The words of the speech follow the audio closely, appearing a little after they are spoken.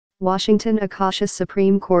Washington. A cautious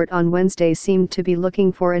Supreme Court on Wednesday seemed to be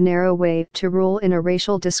looking for a narrow way to rule in a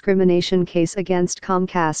racial discrimination case against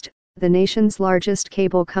Comcast, the nation's largest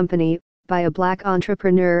cable company, by a black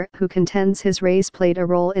entrepreneur who contends his race played a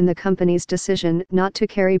role in the company's decision not to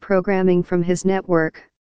carry programming from his network.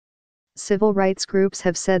 Civil rights groups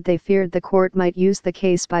have said they feared the court might use the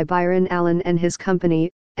case by Byron Allen and his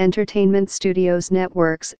company, Entertainment Studios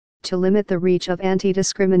Networks, to limit the reach of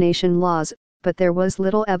anti-discrimination laws, but there was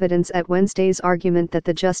little evidence at Wednesday's argument that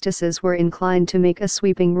the justices were inclined to make a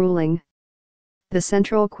sweeping ruling. The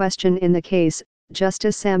central question in the case,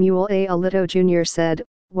 Justice Samuel A. Alito Jr. said,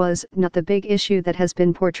 was not the big issue that has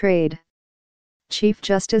been portrayed. Chief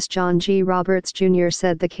Justice John G. Roberts Jr.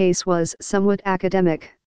 said the case was somewhat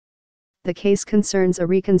academic. The case concerns a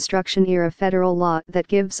Reconstruction-era federal law that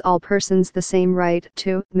gives all persons the same right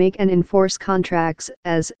to make and enforce contracts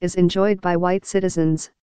as is enjoyed by white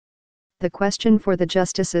citizens. The question for the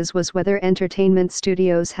justices was whether Entertainment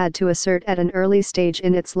Studios had to assert at an early stage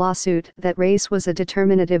in its lawsuit that race was a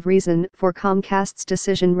determinative reason for Comcast's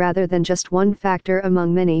decision rather than just one factor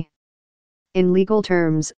among many. In legal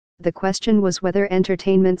terms, the question was whether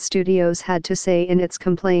Entertainment Studios had to say in its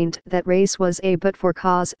complaint that race was a but-for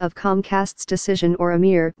cause of Comcast's decision or a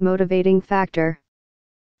mere motivating factor.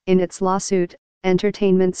 In its lawsuit,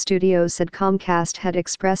 Entertainment Studios said Comcast had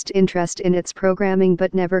expressed interest in its programming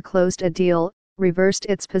but never closed a deal, reversed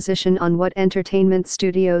its position on what Entertainment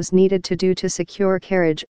Studios needed to do to secure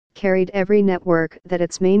carriage, carried every network that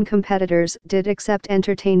its main competitors did except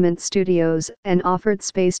Entertainment Studios, and offered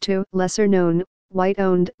space to lesser-known,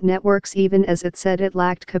 white-owned networks even as it said it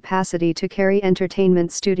lacked capacity to carry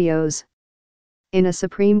Entertainment Studios. In a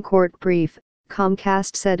Supreme Court brief,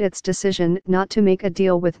 Comcast said its decision not to make a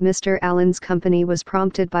deal with Mr. Allen's company was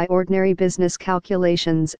prompted by ordinary business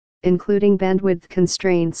calculations, including bandwidth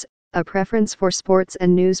constraints, a preference for sports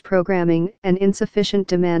and news programming, and insufficient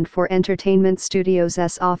demand for Entertainment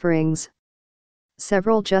Studios' offerings.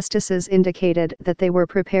 Several justices indicated that they were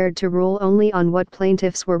prepared to rule only on what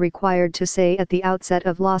plaintiffs were required to say at the outset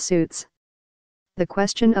of lawsuits. The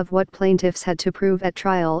question of what plaintiffs had to prove at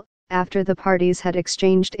trial, after the parties had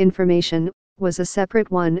exchanged information, was a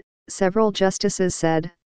separate one, several justices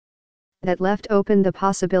said. That left open the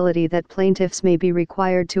possibility that plaintiffs may be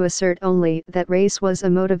required to assert only that race was a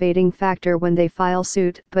motivating factor when they file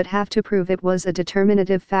suit but have to prove it was a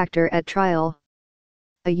determinative factor at trial.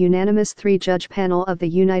 A unanimous three-judge panel of the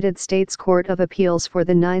United States Court of Appeals for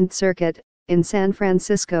the Ninth Circuit, in San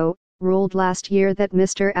Francisco, ruled last year that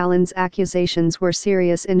Mr. Allen's accusations were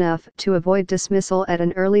serious enough to avoid dismissal at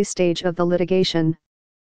an early stage of the litigation.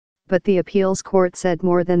 But the appeals court said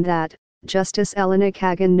more than that, Justice Elena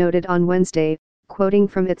Kagan noted on Wednesday, quoting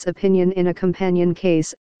from its opinion in a companion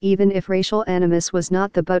case, even if racial animus was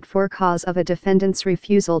not the but-for cause of a defendant's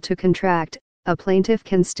refusal to contract, a plaintiff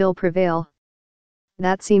can still prevail.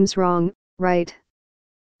 That seems wrong, right?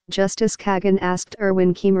 Justice Kagan asked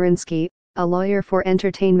Erwin Chemerinsky, a lawyer for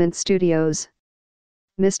Entertainment Studios.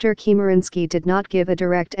 Mr. Chemerinsky did not give a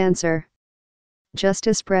direct answer.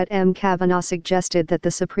 Justice Brett M. Kavanaugh suggested that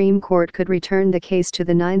the Supreme Court could return the case to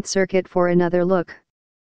the Ninth Circuit for another look.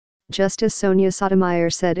 Justice Sonia Sotomayor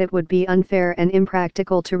said it would be unfair and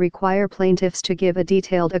impractical to require plaintiffs to give a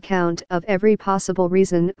detailed account of every possible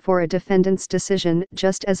reason for a defendant's decision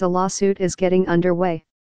just as a lawsuit is getting underway.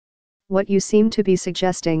 What you seem to be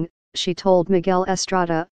suggesting, she told Miguel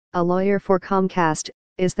Estrada, a lawyer for Comcast,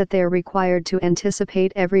 is that they're required to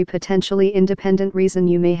anticipate every potentially independent reason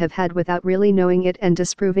you may have had without really knowing it and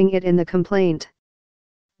disproving it in the complaint.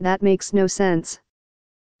 That makes no sense.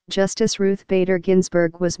 Justice Ruth Bader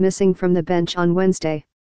Ginsburg was missing from the bench on Wednesday.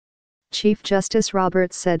 Chief Justice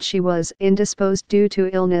Roberts said she was indisposed due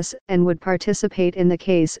to illness and would participate in the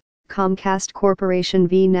case, Comcast Corporation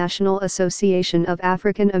v. National Association of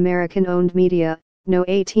African American-Owned Media, No.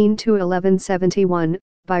 18-1171,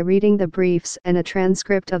 by reading the briefs and a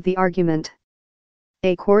transcript of the argument.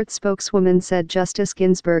 A court spokeswoman said Justice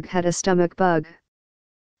Ginsburg had a stomach bug.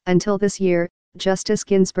 Until this year, Justice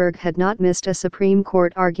Ginsburg had not missed a Supreme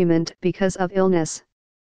Court argument because of illness.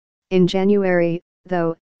 In January,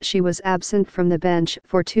 though, she was absent from the bench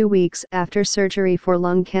for 2 weeks after surgery for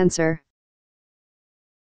lung cancer.